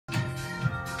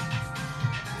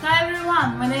Hi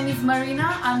everyone, my name is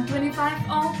Marina, I'm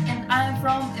 25 old and I am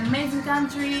from amazing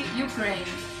country, Ukraine.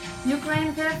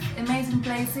 Ukraine has amazing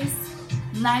places,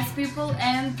 nice people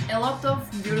and a lot of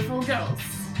beautiful girls.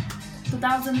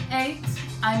 2008,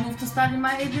 I moved to study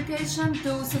my education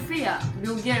to Sofia,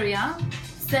 Bulgaria.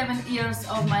 7 years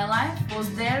of my life was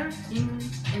there in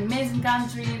amazing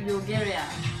country, Bulgaria.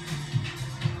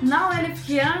 Now I live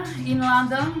here in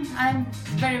London. I'm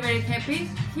very happy.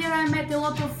 Here I met a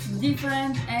lot of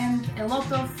different and a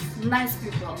lot of nice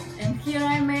people. And here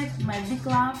I met my big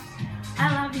love.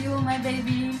 I love you, my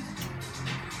baby.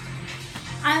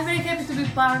 I'm very happy to be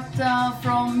part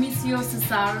from Miss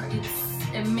USSR. It's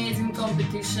amazing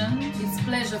competition. It's a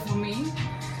pleasure for me.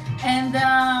 And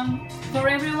for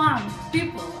everyone,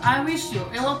 people, I wish you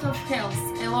a lot of health,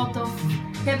 a lot of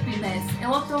happiness, a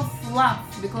lot of love,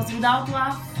 because without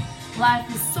love, life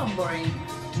is so boring.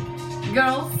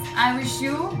 Girls, I wish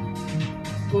you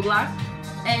good luck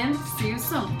and see you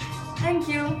soon. Thank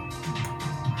you.